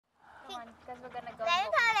because we're gonna go. Let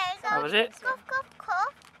it go, let it go. That was it? Cough, cough,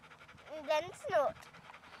 cough. And then snort.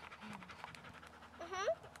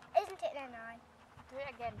 Isn't it then I? Do it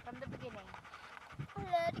again from the beginning.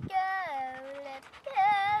 Let it go, let it go.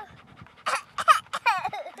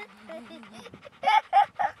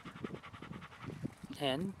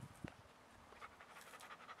 And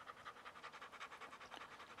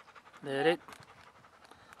let it.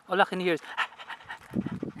 All I can hear is.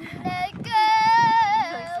 Let it go,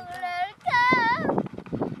 let it go.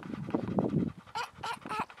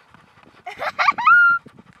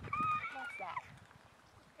 What's that?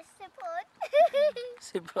 Support.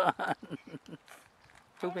 Sipan.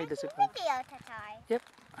 Who made the sipan? Video, Tatai. Yep.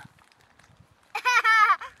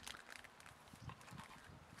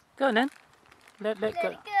 Go on then. Let Let go.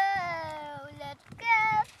 it go, let it go.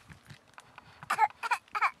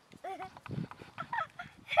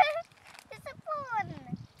 It's a phone.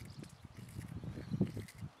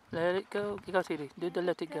 Let it go. Go, Sweetie. Do the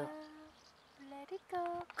let it go. Let it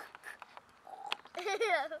go. Here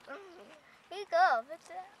you go.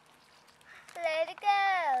 Let it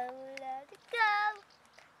go, let it go.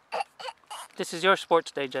 This is your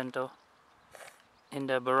sports day, Jentle. In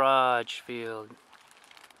the barrage field.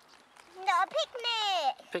 No, a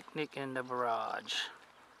picnic. Picnic in the barrage.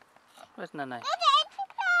 Where's Nanay? Look at empty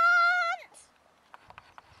plants.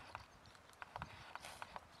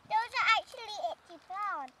 Those are actually empty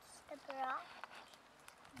plants. The barrage.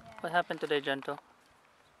 Yeah. What happened today, Jentle?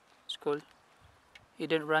 School? You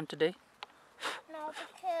didn't run today? No,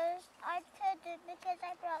 because I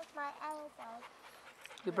broke my elbow.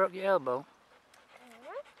 You broke your elbow?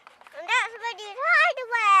 And that's when you hide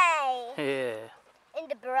away. Yeah. In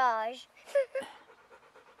the barrage.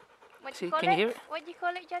 What See, you call can it? you hear it? What do you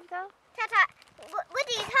call it, Jentle? Tata, what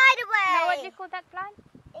do you hide away? No, what do you call that plant?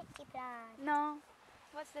 Empty plant. No.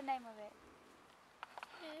 What's the name of it?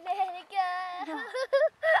 Let it go. No. I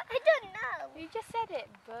don't know. You just said it,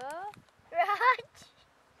 Barrage.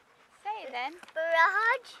 Say it then.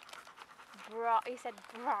 Barrage. You said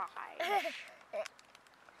bride.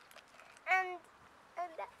 and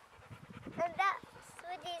that's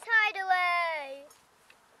Woody's hideaway.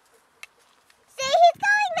 See, he's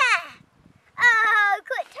going there. Oh,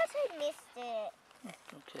 good. Tata missed it.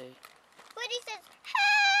 Okay. Woody says,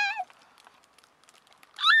 help.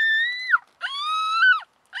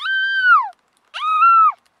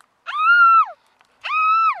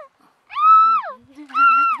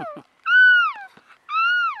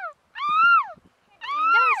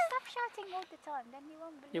 Stop shouting all the time, then he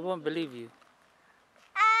won't believe He won't believe you.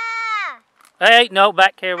 Ah! Hey, no,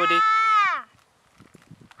 back here, Woody. Ah!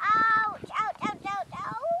 Ouch! Ouch! Ouch! Ouch!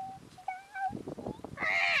 Ouch!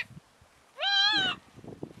 Ah!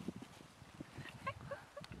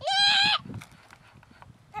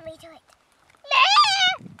 Let me do it.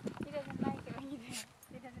 He doesn't like it when you do it.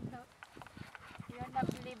 He doesn't know. You're not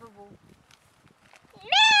believable.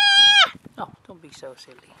 No, don't be so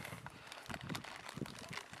silly.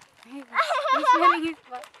 He's smelling his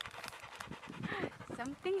butt.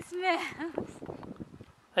 Something smells.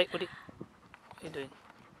 Hey, Woody. What are you doing?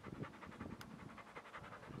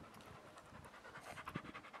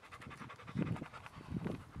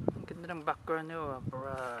 Ang ganda ng background nyo,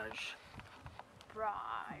 barrage.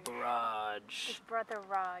 Raj. Barrage. It's Brother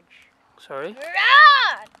Raj. Sorry?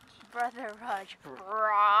 Run! Brother Raj.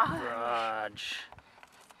 Raj. Barrage.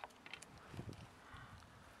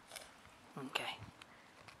 Okay.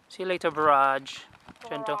 See you later, barrage.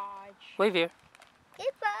 Jentle. Wave here.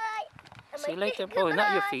 Goodbye. See you later. Oh,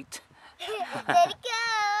 not your feet. Let it go.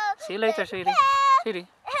 See you later, Let it sweetie. go. Sweetie.